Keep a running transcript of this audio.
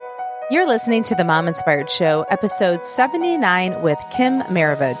You're listening to the Mom Inspired Show, episode 79 with Kim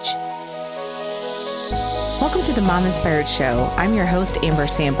Maravich. Welcome to the Mom Inspired Show. I'm your host, Amber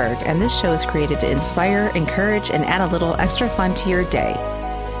Sandberg, and this show is created to inspire, encourage, and add a little extra fun to your day.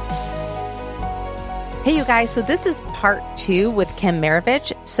 Hey, you guys. So this is part 2 with Kim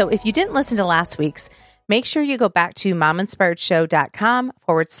Maravich. So if you didn't listen to last week's, make sure you go back to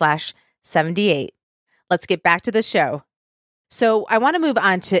mominspiredshow.com/78. Let's get back to the show. So I want to move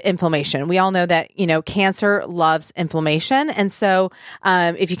on to inflammation. We all know that, cancer loves inflammation. And so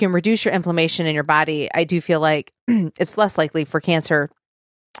if you can reduce your inflammation in your body, I do feel like it's less likely for cancer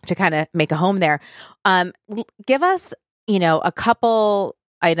to kind of make a home there. Give us, a couple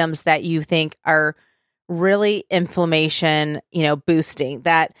items that you think are really inflammation, boosting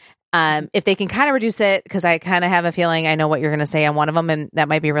that if they can kind of reduce it, because I kind of have a feeling I know what you're going to say on one of them, and that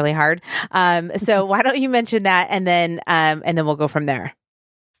might be really hard. So why don't you mention that, and then we'll go from there.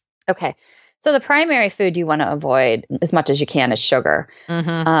 Okay. So the primary food you want to avoid as much as you can is sugar.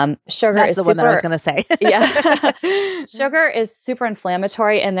 Mm-hmm. Sugar That's is the one that I was going to say. Yeah. Sugar is super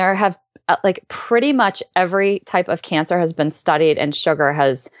inflammatory, and there have pretty much every type of cancer has been studied, and sugar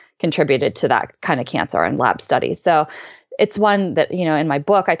has contributed to that kind of cancer in lab studies. So it's one that, in my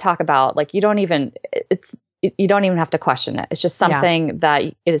book, I talk about, you don't even have to question it. It's just something that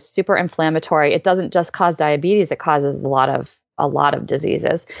it is super inflammatory. It doesn't just cause diabetes. It causes a lot of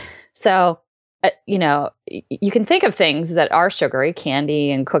diseases. So, you can think of things that are sugary,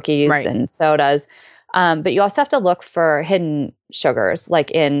 candy and cookies and sodas. But you also have to look for hidden sugars, like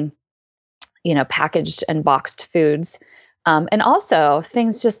in, packaged and boxed foods. And also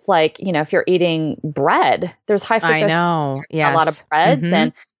things just like, if you're eating bread, there's high fructose. I know. Yes. A lot of breads. Mm-hmm.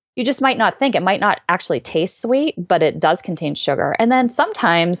 And you just might not think, it might not actually taste sweet, but it does contain sugar. And then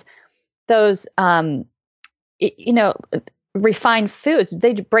sometimes those, refined foods,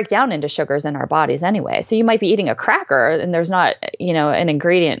 they break down into sugars in our bodies anyway. So you might be eating a cracker and there's not, an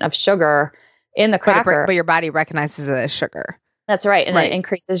ingredient of sugar in the cracker. But your body recognizes it as sugar. That's right. And it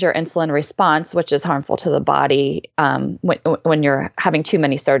increases your insulin response, which is harmful to the body when you're having too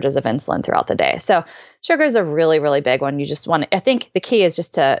many surges of insulin throughout the day. So sugar is a really, really big one. You just want to, I think the key is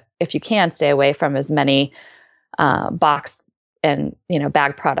just to, if you can, stay away from as many boxed and,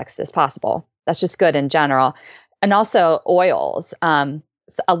 bag products as possible. That's just good in general. And also oils. So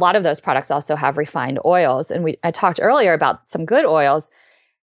a lot of those products also have refined oils. And I talked earlier about some good oils,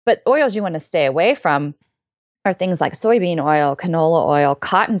 but oils you want to stay away from are things like soybean oil, canola oil,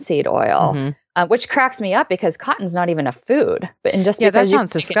 cottonseed oil, which cracks me up because cotton's not even a food. But that sounds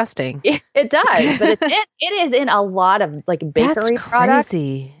disgusting. It does, but it is in a lot of bakery products.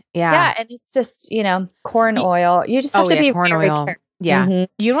 Crazy. Yeah, and it's just corn oil. You just have to be corn very oil. careful. Yeah. Mm-hmm.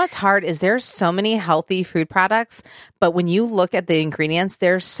 You know what's hard is there's so many healthy food products, but when you look at the ingredients,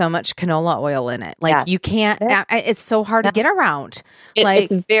 there's so much canola oil in it. You can't, it's so hard to get around.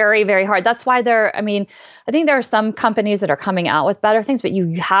 It's very, very hard. That's why I think there are some companies that are coming out with better things, but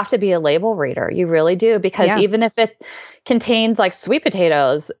you have to be a label reader. You really do, because even if it contains sweet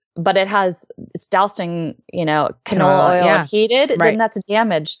potatoes, but it's dousing, canola oil heated, then that's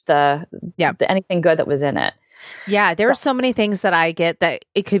damaged the anything good that was in it. Yeah, there are so many things that I get that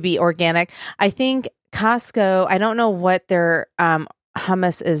it could be organic. I think Costco, I don't know what their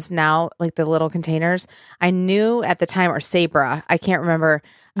hummus is now, the little containers. I knew at the time, or Sabra, I can't remember,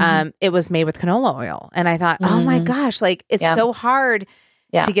 it was made with canola oil. And I thought, oh my gosh, it's so hard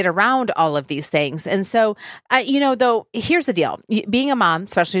to get around all of these things. And so, though, here's the deal. Being a mom,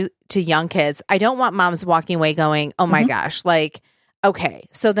 especially to young kids, I don't want moms walking away going, oh my gosh, okay,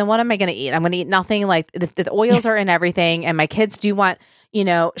 so then what am I going to eat? I'm going to eat nothing. The oils are in everything, and my kids do want,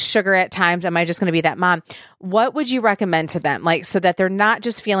 sugar at times. Am I just going to be that mom? What would you recommend to them? So that they're not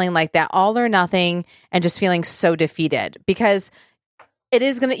just feeling like that all or nothing and just feeling so defeated, because it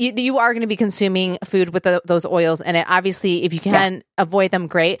is going to, you are going to be consuming food with those oils in it. Obviously, if you can avoid them,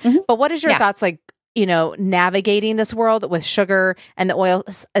 great. But what is your thoughts, navigating this world with sugar and the oil,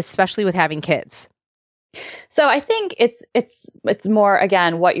 especially with having kids? So I think it's more,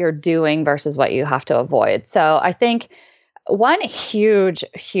 again, what you're doing versus what you have to avoid. So I think one huge,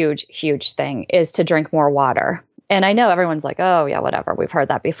 huge, huge thing is to drink more water. And I know everyone's like, oh yeah, whatever. We've heard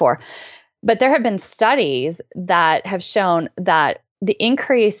that before. But there have been studies that have shown that the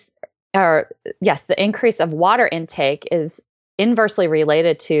increase of water intake is inversely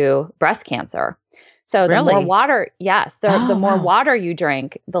related to breast cancer. So the more water, the more water you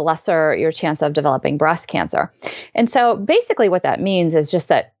drink, the lesser your chance of developing breast cancer. And so basically what that means is just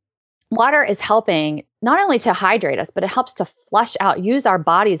that water is helping not only to hydrate us, but it helps to flush out, use our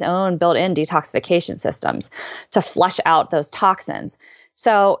body's own built-in detoxification systems to flush out those toxins.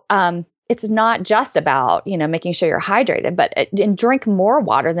 So, it's not just about, making sure you're hydrated, but and drink more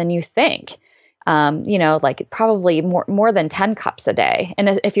water than you think. Like probably more than 10 cups a day.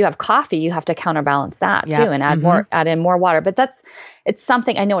 And if you have coffee, you have to counterbalance that too and add in more water. But it's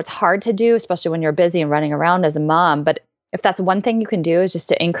something I know it's hard to do, especially when you're busy and running around as a mom. But if that's one thing you can do is just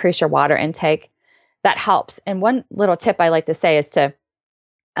to increase your water intake, that helps. And one little tip I like to say is to,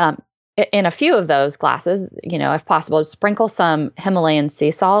 in a few of those glasses, if possible, sprinkle some Himalayan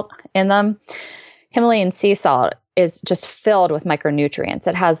sea salt in them. Himalayan sea salt is just filled with micronutrients.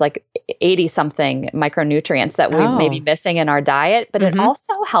 It has like 80 something micronutrients that we may be missing in our diet, but it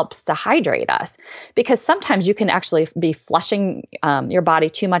also helps to hydrate us, because sometimes you can actually be flushing your body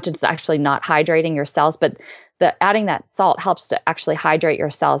too much. It's actually not hydrating your cells, but adding that salt helps to actually hydrate your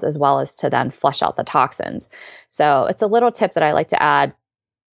cells as well as to then flush out the toxins. So it's a little tip that I like to add.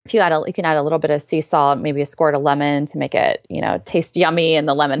 If you can add a little bit of sea salt, maybe a squirt of lemon to make it, taste yummy, and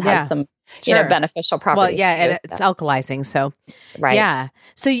the lemon has some beneficial properties. Well, yeah, it's alkalizing. So, right. Yeah.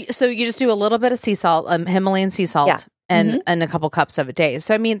 So you just do a little bit of sea salt, Himalayan sea salt, and a couple cups of a day.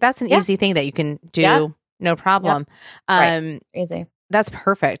 So, I mean, that's an easy thing that you can do. No problem. Right. Easy. That's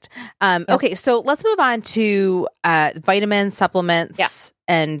perfect. Okay. So let's move on to vitamins, supplements,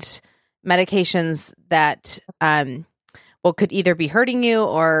 and medications that, could either be hurting you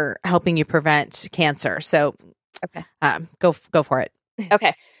or helping you prevent cancer. So, go for it.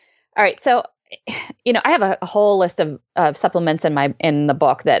 Okay. All right. So, I have a whole list of supplements in the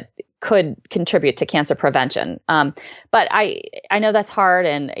book that could contribute to cancer prevention. But I know that's hard,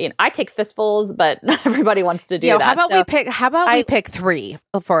 and I take fistfuls, but not everybody wants to do that. How about we pick three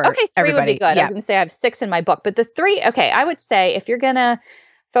for three everybody? Would be good. Yeah. I was going to say I have 6 in my book, but the 3, I would say if you're going to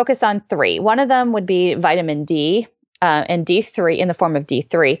focus on 3, one of them would be vitamin D, and D3 in the form of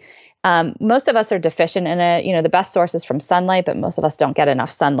D3. Most of us are deficient in it. The best source is from sunlight, but most of us don't get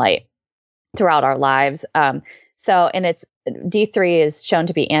enough sunlight throughout our lives. And it's D3 is shown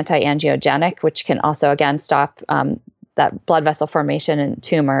to be anti-angiogenic, which can also, again, stop that blood vessel formation in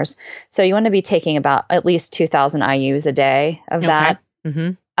tumors. So you want to be taking about at least 2,000 IUs a day of that.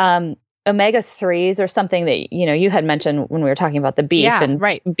 Mm-hmm. Omega-3s are something that, you had mentioned when we were talking about the beef, and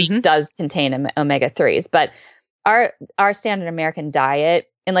beef does contain omega-3s, but our standard American diet,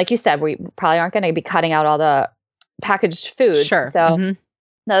 and like you said, we probably aren't going to be cutting out all the packaged foods. Sure. So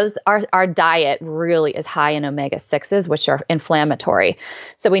those our diet really is high in omega-6s, which are inflammatory.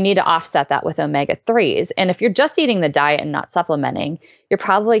 So we need to offset that with omega-3s. And if you're just eating the diet and not supplementing, you're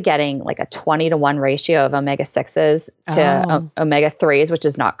probably getting like a 20-to-1 ratio of omega-6s to omega-3s, which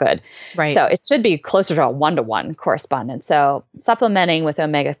is not good. Right. So it should be closer to a 1-to-1 correspondence. So supplementing with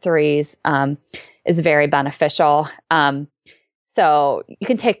omega-3s is very beneficial. So you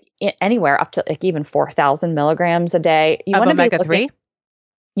can take anywhere up to like even 4,000 milligrams a day. You of omega-3?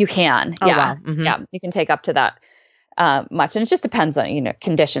 You can. Oh, yeah. Wow. Mm-hmm. Yeah. You can take up to that much. And it just depends on,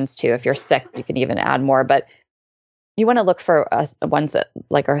 conditions too. If you're sick, you can even add more. But you want to look for ones that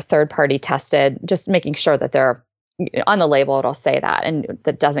like are third-party tested, just making sure that they're on the label. It'll say that, and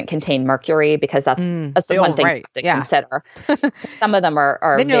that doesn't contain mercury, because that's the one thing you have to consider. Some of them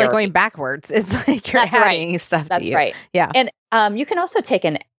are then you're like going backwards. It's like you're adding stuff to you. That's right. Yeah. And you can also take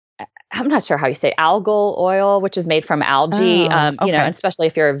I'm not sure how you say algal oil, which is made from algae, especially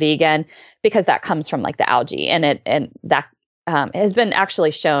if you're a vegan, because that comes from like the algae, and that has been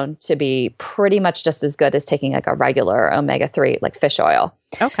actually shown to be pretty much just as good as taking like a regular omega-3, like fish oil.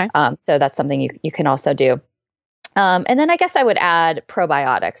 Okay. So that's something you can also do. And then I guess I would add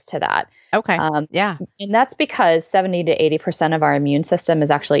probiotics to that. Okay. And that's because 70 to 80% of our immune system is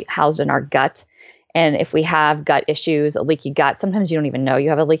actually housed in our gut. And if we have gut issues, a leaky gut, sometimes you don't even know you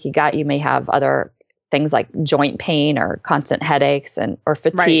have a leaky gut. You may have other things like joint pain or constant headaches or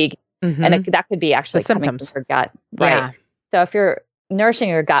fatigue. Right. Mm-hmm. And that could be actually coming from your gut. Right. Yeah. So if you're nourishing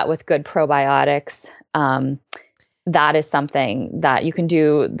your gut with good probiotics, that is something that you can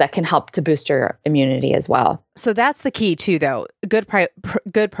do that can help to boost your immunity as well. So that's the key too, though. Good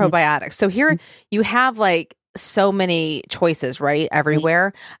probiotics. So here you have like so many choices, right?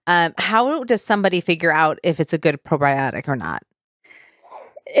 Everywhere. How does somebody figure out if it's a good probiotic or not?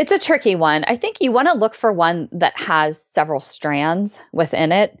 It's a tricky one. I think you want to look for one that has several strands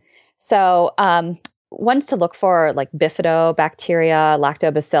within it. So ones to look for like bifidobacteria,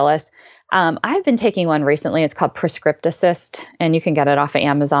 lactobacillus. I've been taking one recently. It's called Prescript Assist, and you can get it off of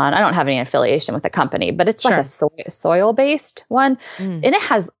Amazon. I don't have any affiliation with the company, but it's like a soil-based one. And it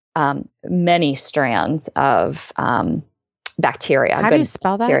has many strands of bacteria. How do you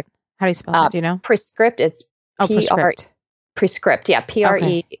spell that? How do you spell that? Do you know? Prescript. It's Prescript. Yeah.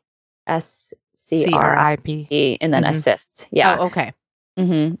 Prescript, and then assist. Yeah. Oh, okay.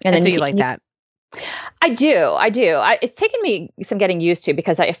 And so you like that. I do. It's taken me some getting used to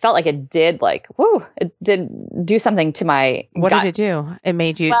because I felt like it did it did do something to my What gut. did it do? It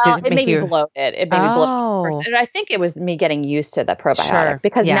made you, It made me bloated. It made me bloated first. And I think it was me getting used to the probiotic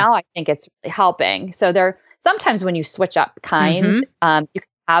because now I think it's helping. So sometimes when you switch up kinds, you can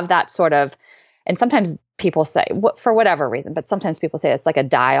have that sort of, and sometimes people say, for whatever reason, but sometimes people say it's like a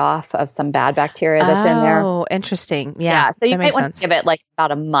die-off of some bad bacteria that's in there. Oh, interesting. Yeah. So you might want to give it like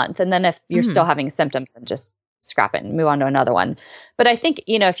about a month. And then if you're still having symptoms, then just scrap it and move on to another one. But I think,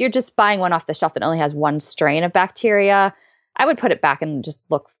 if you're just buying one off the shelf that only has one strain of bacteria, I would put it back and just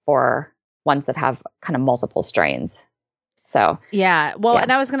look for ones that have kind of multiple strains. So, yeah. Well,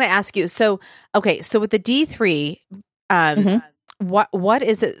 and I was going to ask you, so with the D3, what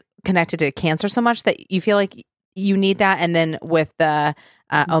is it connected to cancer so much that you feel like you need that? And then with the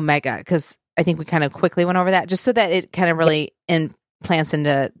omega, because I think we kind of quickly went over that just so that it kind of really implants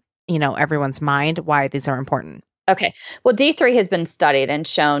into, everyone's mind why these are important. Okay. Well, D3 has been studied and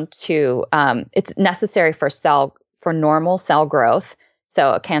shown to, it's necessary for normal cell growth.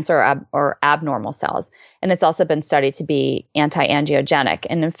 So cancer or abnormal cells. And it's also been studied to be anti-angiogenic.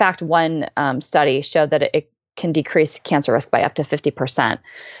 And in fact, one study showed that it can decrease cancer risk by up to 50%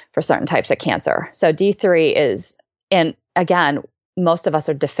 for certain types of cancer. So D3 is, and again, most of us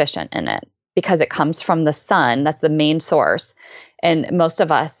are deficient in it because it comes from the sun. That's the main source. And most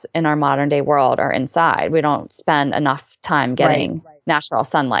of us in our modern day world are inside. We don't spend enough time getting natural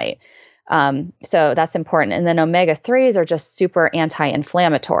sunlight. So that's important. And then omega-3s are just super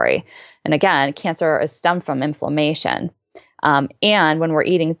anti-inflammatory. And again, cancer is stemmed from inflammation. And when we're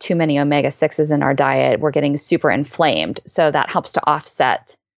eating too many omega-6s in our diet, we're getting super inflamed. So that helps to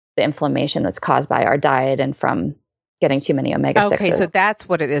offset the inflammation that's caused by our diet and from getting too many omega-6s. Okay, so that's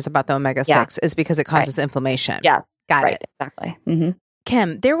what it is about the omega-6 is because it causes inflammation. Yes. Got it. Exactly. Mm-hmm.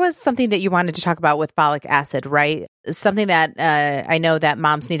 Kim, there was something that you wanted to talk about with folic acid, right? Something that I know that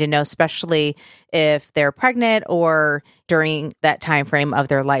moms need to know, especially if they're pregnant or during that time frame of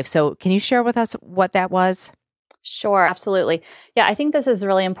their life. So can you share with us what that was? Sure, absolutely. Yeah, I think this is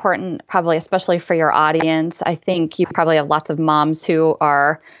really important, probably especially for your audience. I think you probably have lots of moms who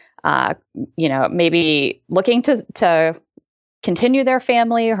are, maybe looking to continue their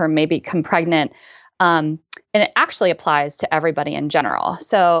family or maybe become pregnant. And it actually applies to everybody in general.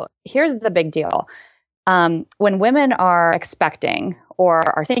 So here's the big deal. When women are expecting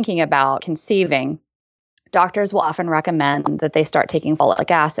or are thinking about conceiving, doctors will often recommend that they start taking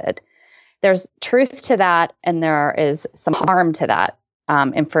folic acid. There's truth to that, and there is some harm to that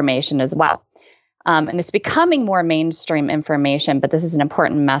information as well. And it's becoming more mainstream information, but this is an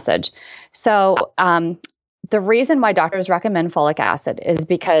important message. So the reason why doctors recommend folic acid is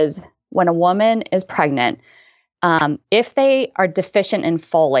because when a woman is pregnant, if they are deficient in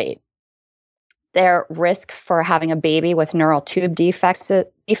folate, their risk for having a baby with neural tube defects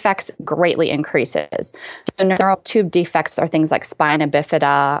greatly increases. So neural tube defects are things like spina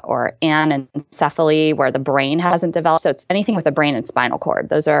bifida or anencephaly, where the brain hasn't developed. So it's anything with the brain and spinal cord.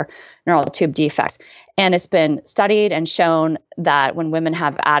 Those are neural tube defects. And it's been studied and shown that when women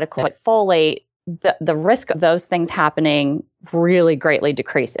have adequate folate, the risk of those things happening really greatly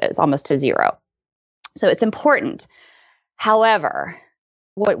decreases, almost to zero. So it's important. However,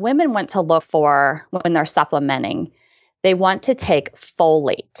 what women want to look for when they're supplementing, they want to take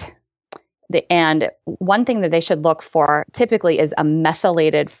folate. And one thing that they should look for typically is a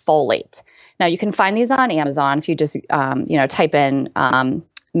methylated folate. Now, you can find these on Amazon if you just type in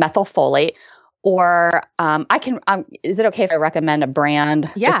methylfolate. Or is it okay if I recommend a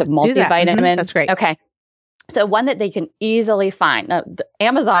brand? Yeah, just a multivitamin? Mm-hmm. That's great. Okay. So one that they can easily find. Now,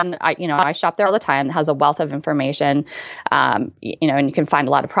 Amazon, I shop there all the time. It has a wealth of information, and you can find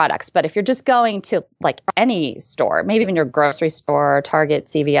a lot of products. But if you're just going to like any store, maybe even your grocery store, Target,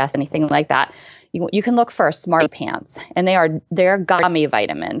 CVS, anything like that, you can look for Smart Pants, and they're gummy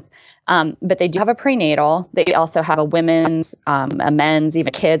vitamins. But they do have a prenatal. They also have a women's, a men's,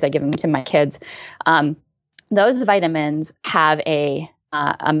 even kids. I give them to my kids. Those vitamins have a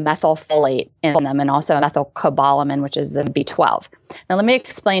methylfolate in them, and also a methylcobalamin, which is the B12. Now, let me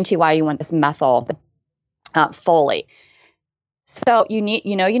explain to you why you want this methylfolate. So you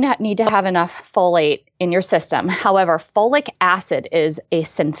need to have enough folate in your system. However, folic acid is a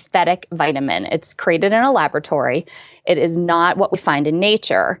synthetic vitamin. It's created in a laboratory. It is not what we find in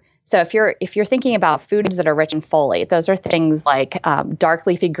nature. So if you're thinking about foods that are rich in folate, those are things like dark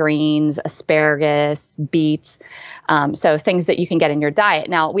leafy greens, asparagus, beets, so things that you can get in your diet.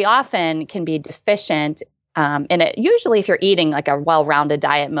 Now, we often can be deficient in it. Usually, if you're eating like a well-rounded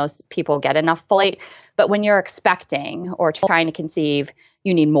diet, most people get enough folate. But when you're expecting or trying to conceive,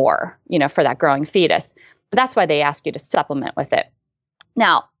 you need more, for that growing fetus. But that's why they ask you to supplement with it.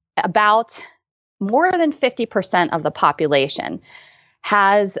 Now, about more than 50% of the population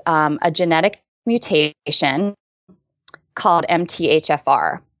has a genetic mutation called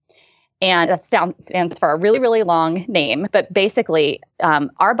MTHFR. And that stands for a really, really long name. But basically,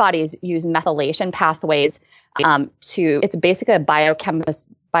 our bodies use methylation pathways it's basically a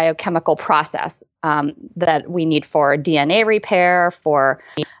biochemical process that we need for DNA repair, for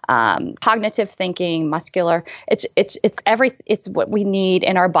cognitive thinking, muscular. It's what we need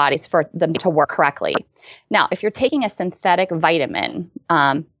in our bodies for them to work correctly. Now, if you're taking a synthetic vitamin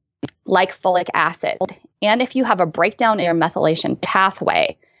like folic acid, and if you have a breakdown in your methylation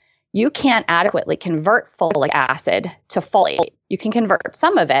pathway, you can't adequately convert folic acid to folate. You can convert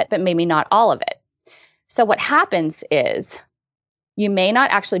some of it, but maybe not all of it. So what happens is you may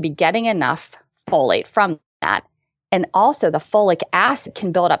not actually be getting enough folate from that. And also the folic acid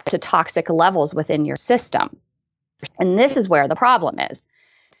can build up to toxic levels within your system. And this is where the problem is.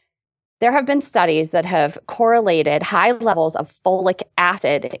 There have been studies that have correlated high levels of folic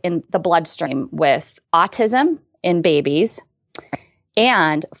acid in the bloodstream with autism in babies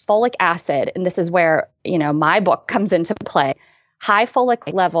and folic acid. And this is where, my book comes into play. High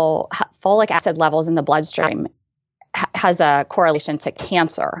folic acid levels in the bloodstream has a correlation to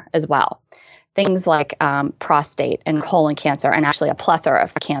cancer as well. Things like prostate and colon cancer, and actually a plethora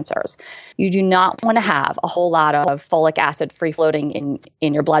of cancers. You do not want to have a whole lot of folic acid free floating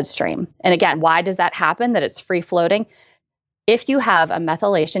in your bloodstream. And again, why does that happen, that it's free floating? If you have a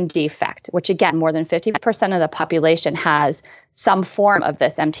methylation defect, which again, more than 50% of the population has some form of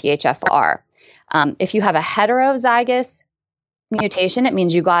this MTHFR. If you have a heterozygous mutation, it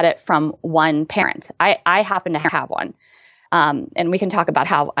means you got it from one parent. I happen to have one. And we can talk about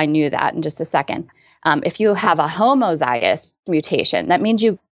how I knew that in just a second. If you have a homozygous mutation, that means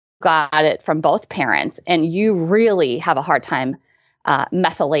you got it from both parents, and you really have a hard time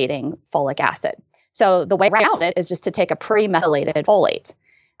methylating folic acid. So the way around it is just to take a pre-methylated folate.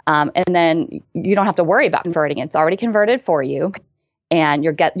 And then you don't have to worry about converting it. It's already converted for you, and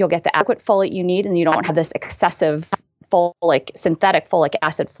you'll get the adequate folate you need, and you don't have this excessive synthetic folic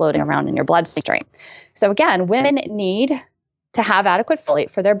acid floating around in your bloodstream. So again, women need to have adequate folate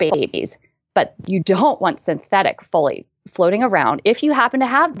for their babies, but you don't want synthetic folate floating around if you happen to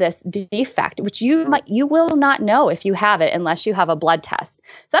have this defect, which you will not know if you have it unless you have a blood test.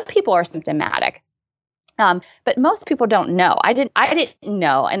 Some people are symptomatic, but most people don't know. I didn't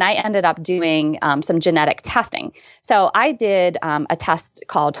know, and I ended up doing some genetic testing. So I did a test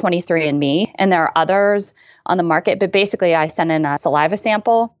called 23andMe, and there are others on the market, but basically I sent in a saliva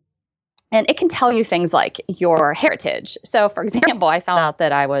sample, and it can tell you things like your heritage. So for example, I found out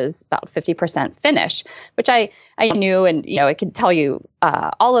that I was about 50% Finnish, which I knew, and it can tell you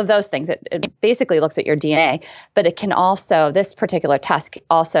all of those things. It basically looks at your DNA, but it can also, this particular test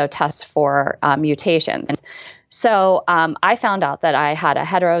also tests for mutations. So I found out that I had a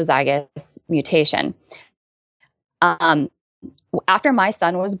heterozygous mutation. After my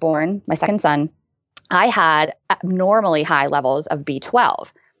son was born, my second son, I had abnormally high levels of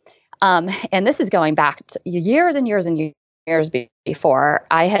B12. And this is going back to years and years and years before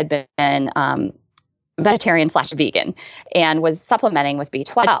I had been vegetarian/vegan and was supplementing with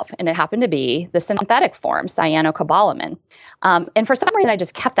B12. And it happened to be the synthetic form, cyanocobalamin. And for some reason, I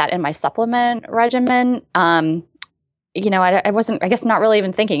just kept that in my supplement regimen. I wasn't, I guess, not really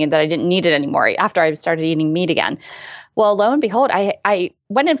even thinking that I didn't need it anymore after I started eating meat again. Well, lo and behold, I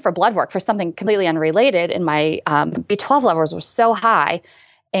went in for blood work for something completely unrelated, and my B12 levels were so high.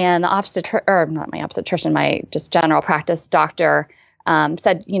 And the my just general practice doctor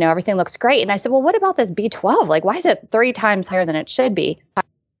said, everything looks great. And I said, well, what about this B12? Like, why is it 3 times higher than it should be?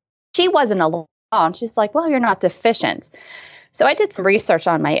 She wasn't alone. She's like, well, you're not deficient. So I did some research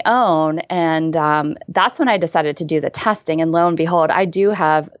on my own, and that's when I decided to do the testing. And lo and behold, I do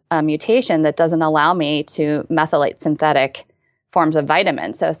have a mutation that doesn't allow me to methylate synthetic forms of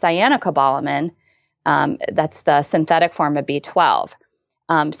vitamins. So cyanocobalamin, that's the synthetic form of B12.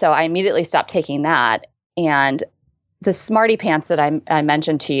 So I immediately stopped taking that. And the Smarty Pants that I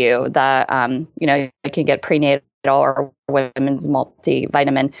mentioned to you, you can get prenatal or women's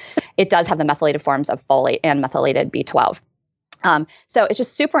multivitamin. It does have the methylated forms of folate and methylated B12. So it's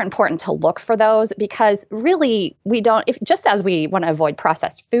just super important to look for those, because really just as we want to avoid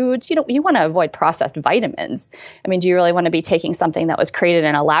processed foods, you want to avoid processed vitamins. I mean, do you really want to be taking something that was created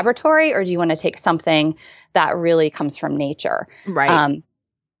in a laboratory, or do you want to take something that really comes from nature? Right.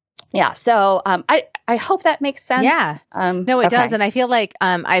 Yeah. So I hope that makes sense. Yeah. No, it does. And I feel like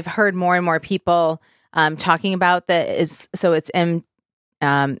I've heard more and more people talking about it's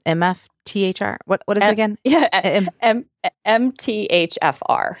MFTHR. What is it again? Yeah,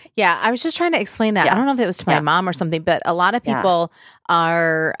 MTHFR. Yeah, I was just trying to explain that. I don't know if it was to my mom or something, but a lot of people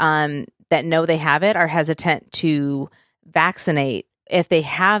are that know they have it are hesitant to vaccinate if they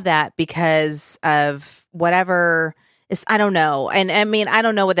have that because of whatever. I don't know. And I mean, I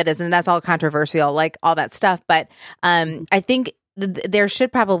don't know what that is. And that's all controversial, like all that stuff. But I think there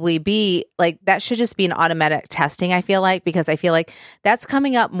should probably be like, that should just be an automatic testing, I feel like, because I feel like that's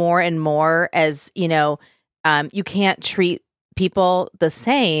coming up more and more as, you can't treat people the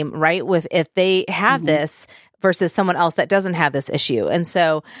same, right? With if they have this versus someone else that doesn't have this issue. And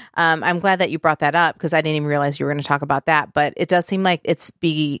so I'm glad that you brought that up because I didn't even realize you were going to talk about that, but it does seem like it's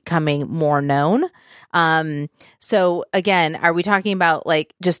becoming more known. So again, are we talking about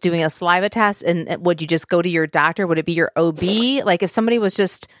like just doing a saliva test and would you just go to your doctor? Would it be your OB? Like if somebody was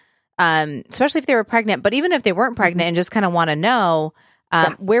just, especially if they were pregnant, but even if they weren't pregnant and just kind of want to know,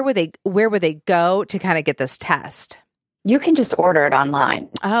 where would they go to kind of get this test? You can just order it online.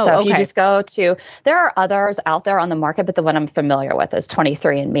 Oh, so if okay. you just go to, there are others out there on the market, but the one I'm familiar with is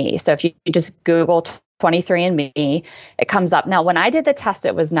 23andMe. So if you just Google 23andMe, it comes up. Now, when I did the test,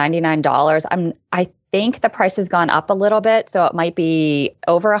 it was $99. I think the price has gone up a little bit, so it might be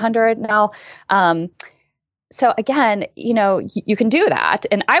over $100 now. So again, you can do that.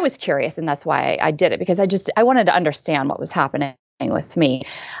 And I was curious, and that's why I did it, because I wanted to understand what was happening with me.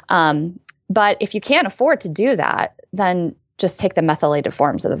 But if you can't afford to do that, then just take the methylated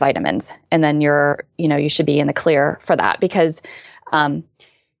forms of the vitamins, and then you should be in the clear for that. Because, in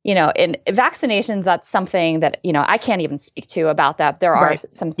vaccinations, that's something that, I can't even speak to about that. There are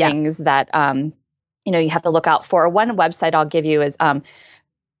some things that, you have to look out for. One website I'll give you is,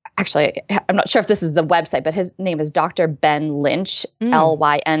 actually, I'm not sure if this is the website, but his name is Dr. Ben Lynch,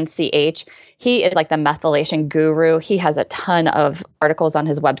 Lynch. He is like the methylation guru. He has a ton of articles on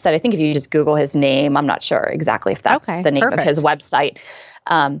his website. I think if you just Google his name, I'm not sure exactly if that's the name of his website.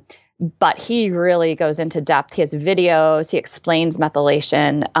 But he really goes into depth. He has videos. He explains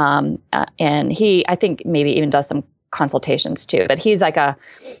methylation. And I think maybe even does some consultations too. But he's like a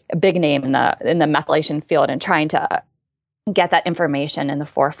big name in the methylation field and trying to get that information in the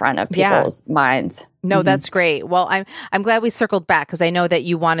forefront of people's minds. No, that's great. Well, I'm glad we circled back because I know that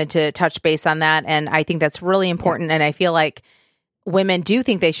you wanted to touch base on that. And I think that's really important. And I feel like women do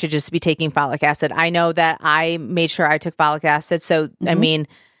think they should just be taking folic acid. I know that I made sure I took folic acid. So, I mean,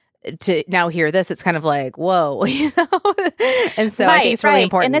 to now hear this, it's kind of like, whoa, And so I think it's really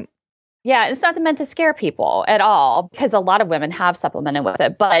important. And it's not meant to scare people at all because a lot of women have supplemented with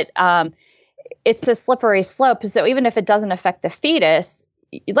it. But, it's a slippery slope. So even if it doesn't affect the fetus,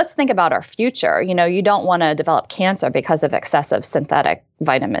 let's think about our future. You don't want to develop cancer because of excessive synthetic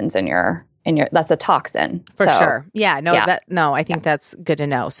vitamins in your, that's a toxin. For sure. Yeah. I think that's good to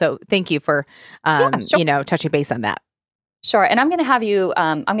know. So thank you for, touching base on that. Sure. And I'm going to have you,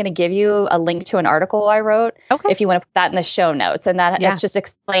 I'm going to give you a link to an article I wrote if you want to put that in the show notes. And that it's just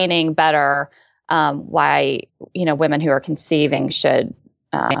explaining better why, women who are conceiving should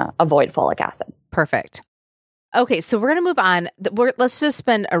avoid folic acid. Perfect. Okay, so we're going to move on. Let's just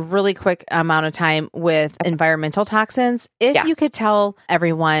spend a really quick amount of time with environmental toxins. If you could tell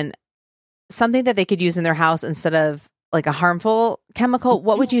everyone something that they could use in their house instead of like a harmful chemical,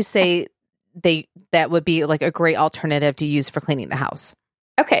 what would you say that would be like a great alternative to use for cleaning the house?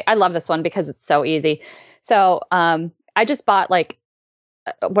 Okay, I love this one because it's so easy. So I just bought like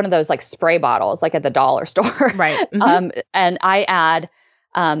one of those like spray bottles like at the dollar store. Right. And I add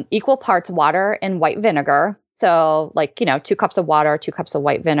equal parts water and white vinegar. So 2 cups of water, 2 cups of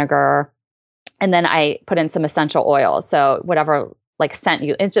white vinegar. And then I put in some essential oils. So whatever like scent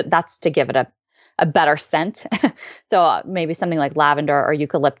that's to give it a better scent. So maybe something like lavender or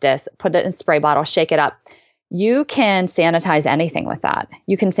eucalyptus, put it in a spray bottle, shake it up. You can sanitize anything with that.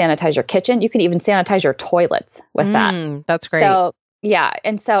 You can sanitize your kitchen. You can even sanitize your toilets with that. That's great. So yeah.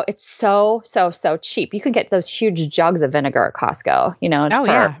 And so it's so cheap. You can get those huge jugs of vinegar at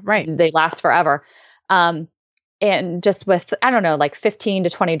Costco, They last forever. And just with, I don't know, like 15 to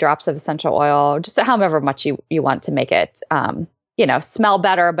 20 drops of essential oil, just however much you want to make it, smell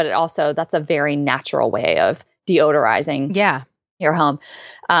better, but that's a very natural way of deodorizing your home.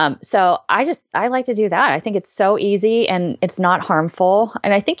 So I like to do that. I think it's so easy and it's not harmful.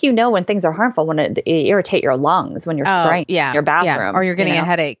 And I think when things are harmful when it irritate your lungs when you're spraying your bathroom. Or you're getting a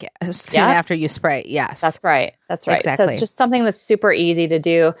headache soon after you spray. Yes. That's right. Exactly. So it's just something that's super easy to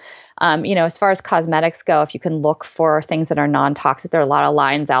do. As far as cosmetics go, if you can look for things that are non-toxic, there are a lot of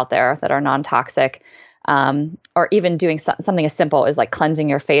lines out there that are non-toxic. Or even doing something as simple as like cleansing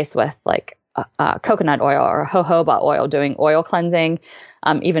your face with like coconut oil or jojoba oil, doing oil cleansing,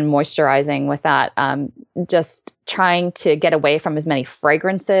 even moisturizing with that, just trying to get away from as many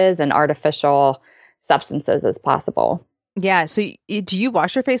fragrances and artificial substances as possible. Yeah. So do you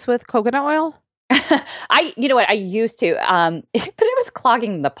wash your face with coconut oil? You know what? I used to, but it was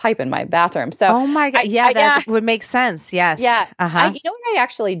clogging the pipe in my bathroom. So, oh my God. That would make sense. Yes. Yeah. You know what I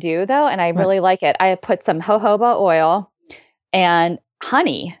actually do though? And I really like it. I put some jojoba oil and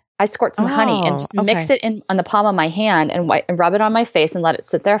honey. I squirt some honey and just mix it in on the palm of my hand and rub it on my face and let it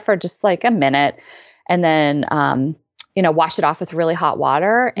sit there for just like a minute. And then, wash it off with really hot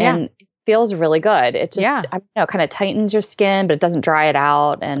water and it feels really good. It just, kind of tightens your skin, but it doesn't dry it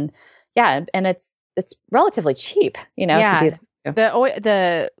out. And and it's relatively cheap, to do that.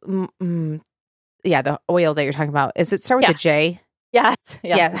 The oil that you're talking about, is it start with a J? Yes.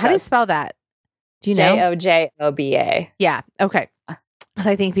 Yeah. How do you spell that? Do you know? Jojoba. Yeah. Okay. Because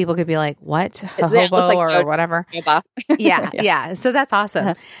I think people could be like, what? Jojoba or whatever. Yeah. So that's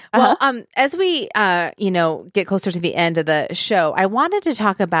awesome. Well, as we, get closer to the end of the show, I wanted to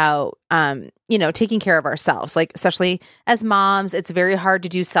talk about, taking care of ourselves, like especially as moms, it's very hard to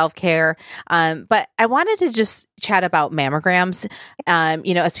do self-care. But I wanted to just chat about mammograms.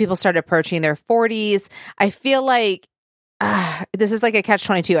 As people start approaching their 40s, I feel like this is like a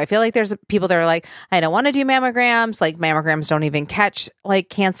catch-22. I feel like there's people that are like, I don't want to do mammograms. Like mammograms don't even catch like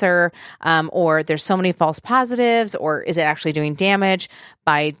cancer, or there's so many false positives, or is it actually doing damage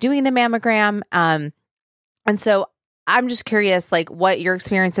by doing the mammogram? And so I'm just curious, like what your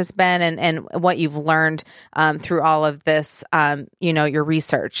experience has been and what you've learned through all of this, your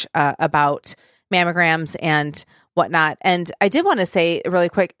research about mammograms and whatnot. And I did want to say really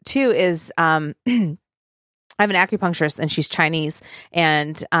quick too is, I have an acupuncturist and she's Chinese,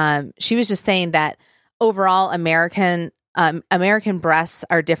 and she was just saying that overall American breasts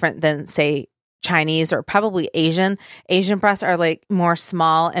are different than say Chinese or probably Asian. Asian breasts are like more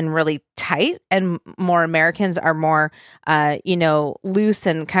small and really tight, and more Americans are more, loose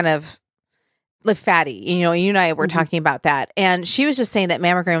and kind of like fatty. You and I were talking about that, and she was just saying that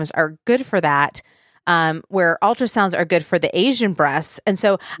mammograms are good for that. Where ultrasounds are good for the Asian breasts. And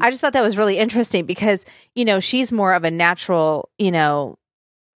so I just thought that was really interesting because, she's more of a natural,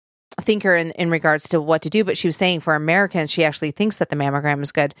 thinker in regards to what to do. But she was saying for Americans, she actually thinks that the mammogram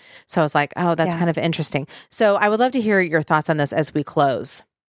is good. So I was like, oh, that's kind of interesting. So I would love to hear your thoughts on this as we close.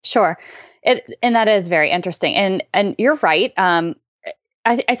 Sure. And that is very interesting. And you're right.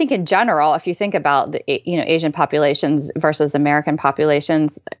 I think in general, if you think about the Asian populations versus American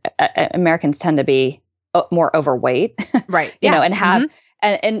populations, Americans tend to be more overweight, right? And have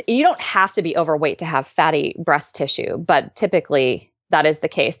and you don't have to be overweight to have fatty breast tissue, but typically that is the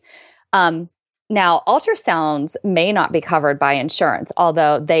case. Now, ultrasounds may not be covered by insurance,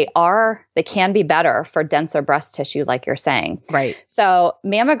 although they can be better for denser breast tissue, like you're saying. Right. So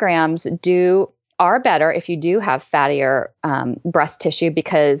mammograms are better if you do have fattier breast tissue,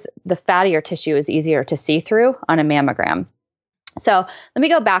 because the fattier tissue is easier to see through on a mammogram. So let me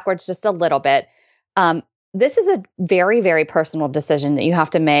go backwards just a little bit. This is a very, very personal decision that you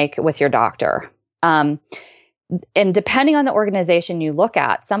have to make with your doctor. And depending on the organization you look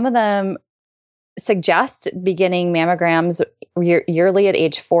at, some of them suggest beginning mammograms yearly at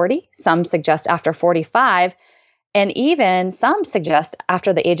age 40. Some suggest after 45, and even some suggest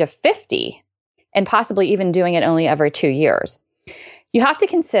after the age of 50. And possibly even doing it only every 2 years. You have to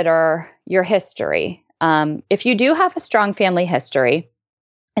consider your history. If you do have a strong family history,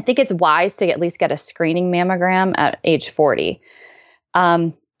 I think it's wise to at least get a screening mammogram at age 40.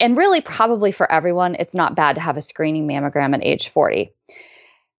 And really, probably for everyone, it's not bad to have a screening mammogram at age 40.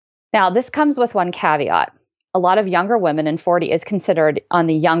 Now, this comes with one caveat. A lot of younger women, and 40 is considered on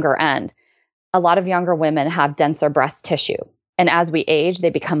the younger end. A lot of younger women have denser breast tissue. And as we age, they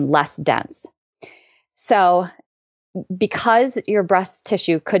become less dense. So because your breast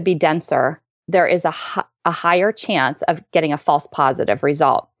tissue could be denser, there is a higher chance of getting a false positive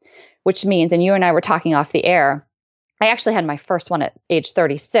result, which means, and you and I were talking off the air, I actually had my first one at age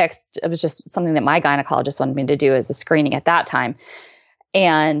 36. It was just something that my gynecologist wanted me to do as a screening at that time.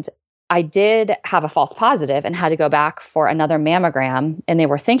 And I did have a false positive and had to go back for another mammogram. And they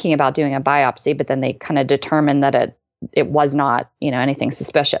were thinking about doing a biopsy, but then they kind of determined that it was not, anything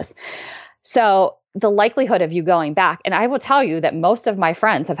suspicious. So the likelihood of you going back, and I will tell you that most of my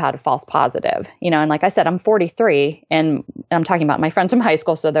friends have had a false positive, and like I said, I'm 43 and I'm talking about my friends from high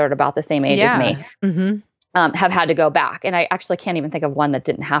school. So they're at about the same age as me, have had to go back. And I actually can't even think of one that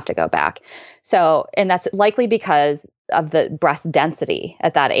didn't have to go back. So, and that's likely because of the breast density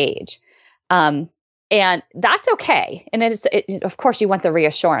at that age. And that's okay. And of course, you want the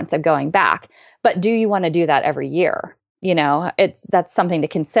reassurance of going back, but do you want to do that every year? That's something to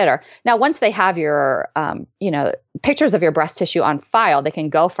consider. Now, once they have your, pictures of your breast tissue on file, they can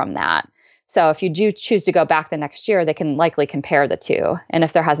go from that. So if you do choose to go back the next year, they can likely compare the two. And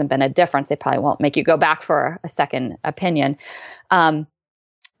if there hasn't been a difference, they probably won't make you go back for a second opinion.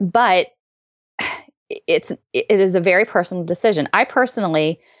 But it is a very personal decision. I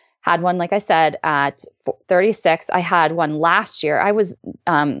personally had one, like I said, at 36. I had one last year. I was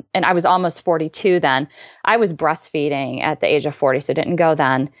almost 42 then. I was breastfeeding at the age of 40, so didn't go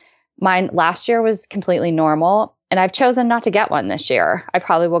then. Mine last year was completely normal, and I've chosen not to get one this year. I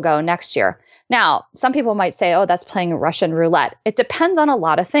probably will go next year. Now, some people might say, oh, that's playing Russian roulette. It depends on a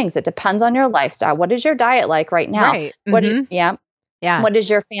lot of things. It depends on your lifestyle. What is your diet like right now? Right. Mm-hmm. Yeah. What is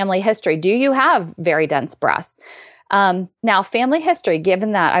your family history? Do you have very dense breasts? Now, family history,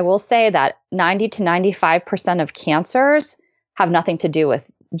 given that, I will say that 90 to 95% of cancers have nothing to do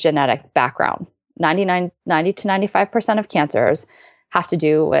with genetic background. 90 to 95% of cancers have to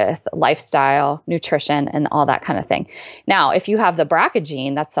do with lifestyle, nutrition, and all that kind of thing. Now, if you have the BRCA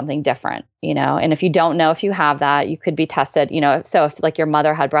gene, that's something different, and if you don't know if you have that, you could be tested, so if like your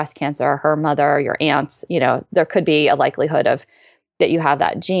mother had breast cancer, or her mother, or your aunts, there could be a likelihood of that you have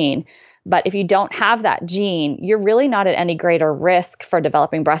that gene. But if you don't have that gene, you're really not at any greater risk for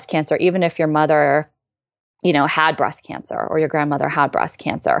developing breast cancer, even if your mother, had breast cancer, or your grandmother had breast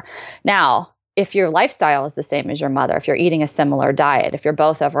cancer. Now, if your lifestyle is the same as your mother, if you're eating a similar diet, if you're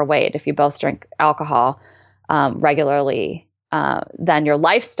both overweight, if you both drink alcohol regularly, then your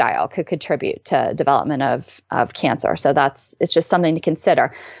lifestyle could contribute to development of cancer. So it's just something to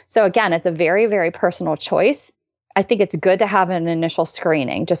consider. So again, it's a very, very personal choice. I think it's good to have an initial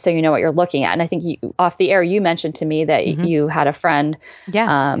screening just so you know what you're looking at. And I think off the air, you mentioned to me that you had a friend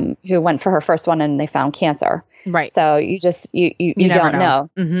who went for her first one and they found cancer. Right. So you don't know.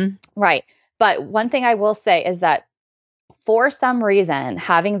 Mm-hmm. Right. But one thing I will say is that for some reason,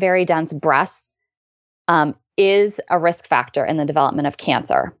 having very dense breasts is a risk factor in the development of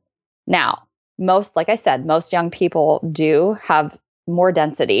cancer. Now, like I said, most young people do have more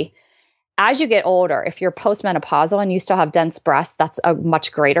density. As you get older, if you're postmenopausal and you still have dense breasts, that's a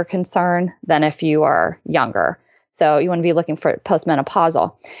much greater concern than if you are younger. So you want to be looking for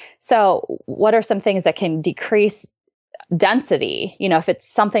postmenopausal. So what are some things that can decrease density? If it's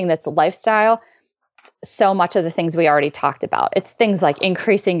something that's lifestyle, so much of the things we already talked about. It's things like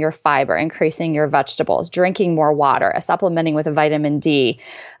increasing your fiber, increasing your vegetables, drinking more water, supplementing with vitamin D.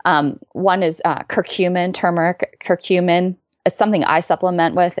 One is curcumin, turmeric curcumin. It's something I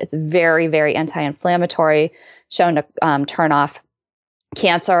supplement with. It's very, very anti-inflammatory, shown to turn off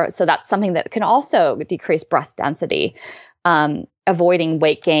cancer. So that's something that can also decrease breast density. Avoiding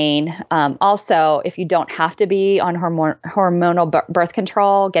weight gain. Also, if you don't have to be on hormonal birth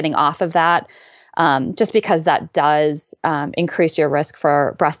control, getting off of that, just because that does increase your risk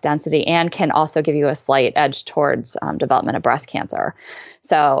for breast density and can also give you a slight edge towards development of breast cancer.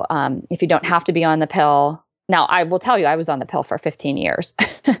 So if you don't have to be on the pill, now I will tell you, I was on the pill for 15 years,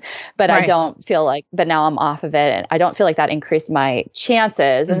 but right. But now I'm off of it, and I don't feel like that increased my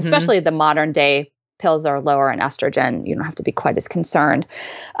chances. And especially the modern day pills are lower in estrogen. You don't have to be quite as concerned.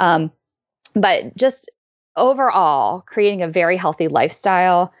 But just overall, creating a very healthy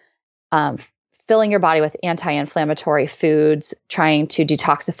lifestyle, filling your body with anti-inflammatory foods, trying to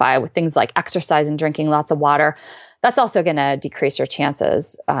detoxify with things like exercise and drinking lots of water, that's also going to decrease your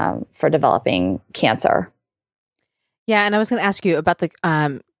chances for developing cancer. Yeah, and I was going to ask you about the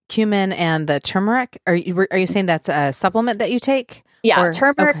cumin and the turmeric. Are you saying that's a supplement that you take? Yeah,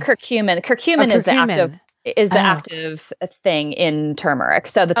 turmeric, curcumin. Curcumin is the active thing in turmeric.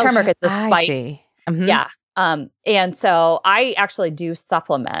 So the turmeric is the spice. I see. Mm-hmm. Yeah. And so I actually do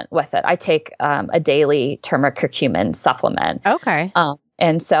supplement with it. I take a daily turmeric curcumin supplement. Okay.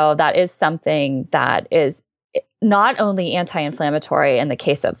 And so that is something that is not only anti-inflammatory in the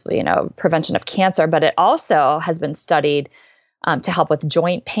case of, prevention of cancer, but it also has been studied to help with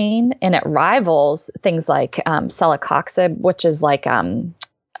joint pain, and it rivals things like celecoxib, which is like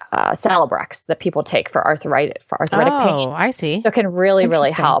Celebrex that people take for arthritic pain. Oh, I see. So it can really,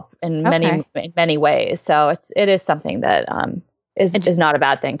 really help in many ways. So it is something that is not a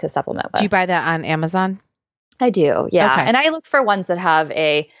bad thing to supplement with. Do you buy that on Amazon? I do, yeah. Okay. And I look for ones that have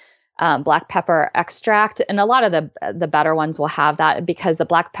a black pepper extract, and a lot of the better ones will have that because the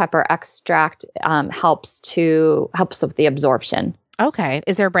black pepper extract helps with the absorption. Okay.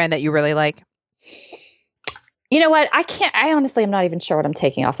 Is there a brand that you really like? You know what? I honestly am not even sure what I'm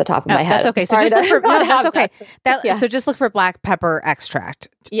taking off the top of my head. That's okay. So just look for, no, that's okay. So just look for black pepper extract.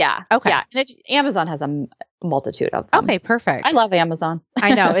 Yeah. Okay. Yeah. And Amazon has a multitude of them. Okay, perfect. I love Amazon.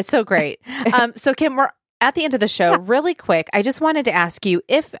 I know. It's so great. So Kim, we're at the end of the show. Really quick, I just wanted to ask you,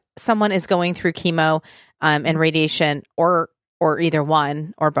 if someone is going through chemo and radiation, or either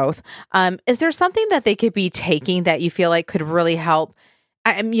one or both, is there something that they could be taking that you feel like could really help?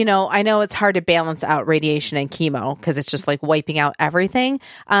 I know it's hard to balance out radiation and chemo because it's just like wiping out everything.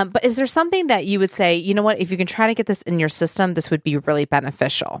 But is there something that you would say, you know what, if you can try to get this in your system, this would be really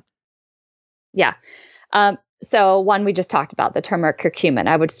beneficial? Yeah. So one, we just talked about the turmeric curcumin.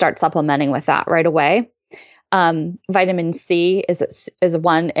 I would start supplementing with that right away. Vitamin C is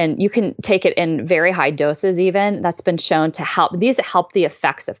one, and you can take it in very high doses. Even that's been shown to help. These help the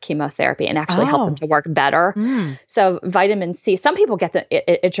effects of chemotherapy and actually help them to work better. So vitamin C, some people get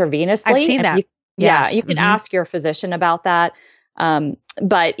it intravenously. I've seen that. Yes. You can ask your physician about that.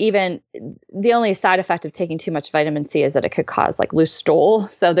 But even the only side effect of taking too much vitamin C is that it could cause like loose stool,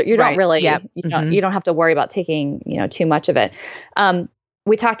 so that you don't really, you don't have to worry about taking, too much of it.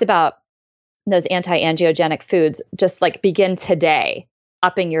 We talked about those anti-angiogenic foods. Just like begin today,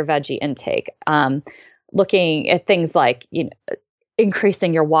 upping your veggie intake, looking at things like,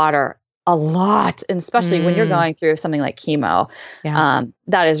 increasing your water a lot, and especially when you're going through something like chemo,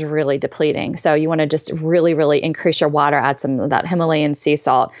 that is really depleting. So you want to just really, really increase your water, add some of that Himalayan sea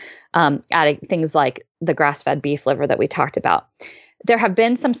salt, adding things like the grass-fed beef liver that we talked about. There have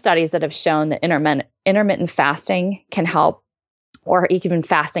been some studies that have shown that intermittent fasting can help, or even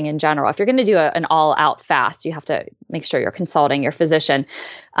fasting in general. If you're going to do an all-out fast, you have to make sure you're consulting your physician.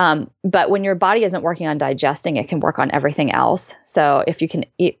 But when your body isn't working on digesting, it can work on everything else. So if you can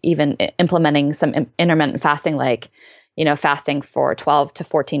even implementing some intermittent fasting, like, fasting for 12 to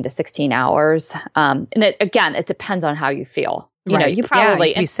 14 to 16 hours. And it depends on how you feel. You probably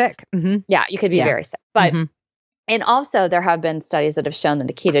you could be sick. Mm-hmm. Yeah, you could be very sick. But and also there have been studies that have shown that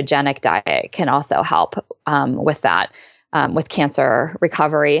a ketogenic diet can also help with that. With cancer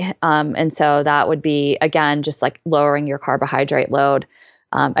recovery. And so that would be, again, just like lowering your carbohydrate load.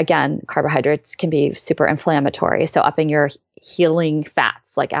 Again, carbohydrates can be super inflammatory. So upping your healing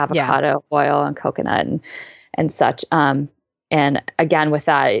fats like avocado oil and coconut and such. And again, with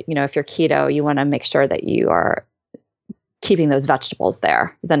that, if you're keto, you want to make sure that you are keeping those vegetables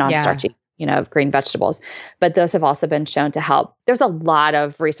there, the non-starchy, green vegetables. But those have also been shown to help. There's a lot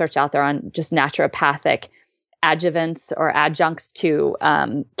of research out there on just naturopathic adjuvants or adjuncts to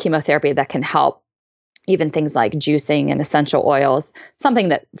chemotherapy that can help, even things like juicing and essential oils, something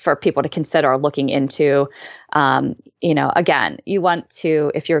that for people to consider looking into. Again, you want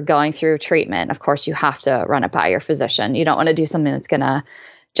to, if you're going through treatment, of course, you have to run it by your physician. You don't want to do something that's going to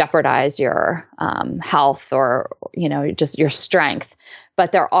jeopardize your health or, just your strength.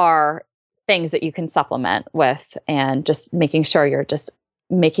 But there are things that you can supplement with, and just making sure you're just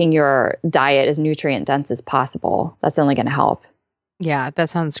making your diet as nutrient dense as possible. That's only going to help. Yeah, that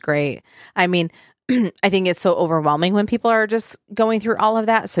sounds great. I mean, I think it's so overwhelming when people are just going through all of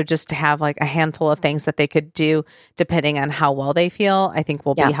that. So just to have like a handful of things that they could do depending on how well they feel, I think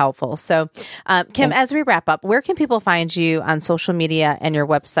will be helpful. So Kim, as we wrap up, where can people find you on social media and your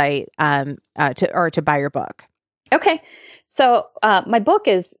website to buy your book? Okay. So my book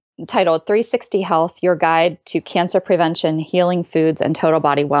is titled 360 Health, Your Guide to Cancer Prevention, Healing Foods, and Total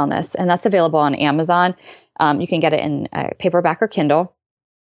Body Wellness. And that's available on Amazon. You can get it in paperback or Kindle.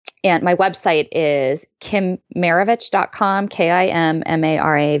 And my website is kimmaravich.com,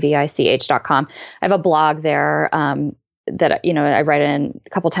 KIMMARAVICH.com. I have a blog there that, I write in a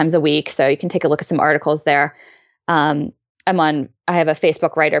couple times a week. So you can take a look at some articles there. I have a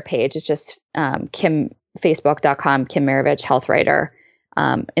Facebook writer page. It's just facebook.com, Kim Maravich, health writer.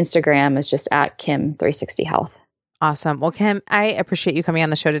 Instagram is just at Kim360Health. Awesome. Well, Kim, I appreciate you coming on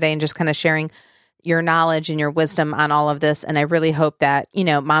the show today and just kind of sharing your knowledge and your wisdom on all of this. And I really hope that,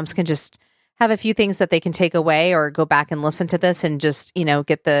 moms can just have a few things that they can take away or go back and listen to this and just,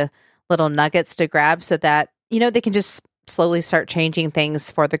 get the little nuggets to grab so that, they can just slowly start changing things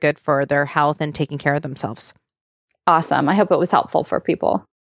for the good for their health and taking care of themselves. Awesome. I hope it was helpful for people.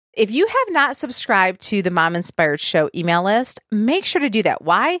 If you have not subscribed to the Mom Inspired Show email list, make sure to do that.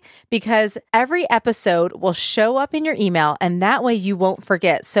 Why? Because every episode will show up in your email, and that way you won't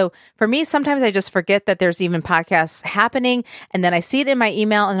forget. So for me, sometimes I just forget that there's even podcasts happening, and then I see it in my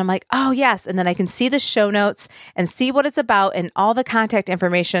email, and I'm like, oh, yes. And then I can see the show notes and see what it's about and all the contact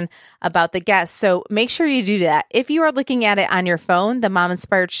information about the guests. So make sure you do that. If you are looking at it on your phone, the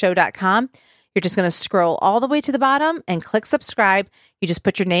mominspiredshow.com, You're just going to scroll all the way to the bottom and click subscribe. You just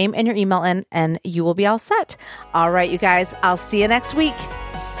put your name and your email in and you will be all set. All right, you guys, I'll see you next week.